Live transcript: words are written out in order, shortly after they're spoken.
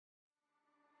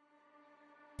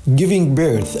Giving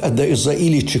birth at the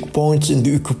Israeli checkpoints in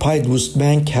the occupied West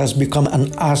Bank has become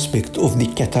an aspect of the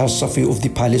catastrophe of the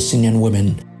Palestinian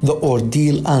women. The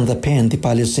ordeal and the pain the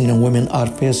Palestinian women are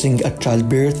facing at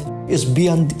childbirth is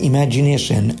beyond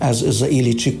imagination, as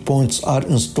Israeli checkpoints are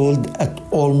installed at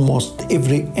almost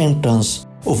every entrance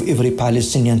of every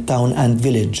Palestinian town and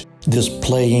village,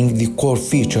 displaying the core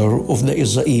feature of the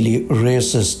Israeli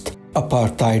racist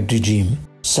apartheid regime.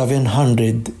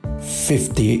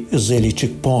 750 Israeli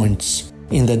checkpoints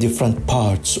in the different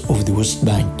parts of the West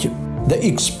Bank. The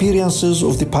experiences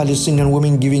of the Palestinian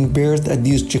women giving birth at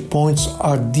these checkpoints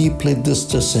are deeply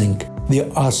distressing. They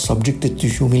are subjected to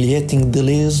humiliating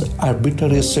delays,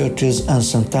 arbitrary searches, and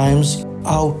sometimes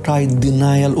outright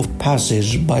denial of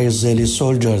passage by Israeli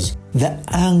soldiers. The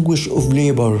anguish of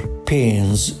labor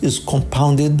pains is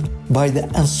compounded by the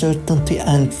uncertainty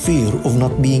and fear of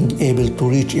not being able to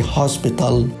reach a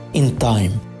hospital in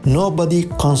time. Nobody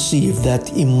conceived that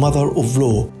a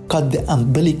mother-of-law cut the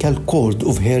umbilical cord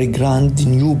of her grand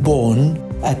newborn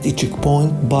at a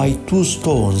checkpoint by 2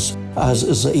 stones, as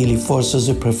Israeli forces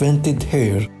prevented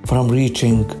her from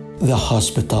reaching the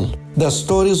hospital. The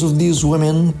stories of these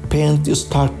women paint a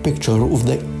stark picture of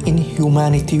the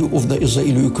inhumanity of the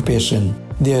Israeli occupation.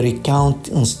 They recount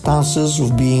instances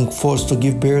of being forced to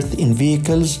give birth in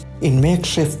vehicles, in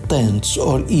makeshift tents,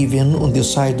 or even on the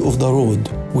side of the road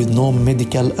with no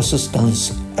medical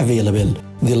assistance available.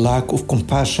 The lack of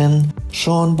compassion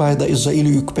shown by the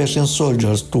Israeli occupation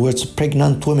soldiers towards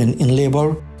pregnant women in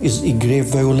labor is a grave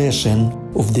violation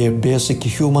of their basic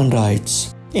human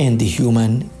rights and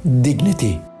human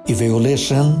dignity. A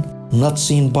violation not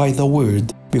seen by the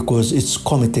world because it's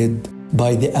committed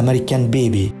by the American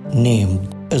baby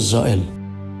named Israel.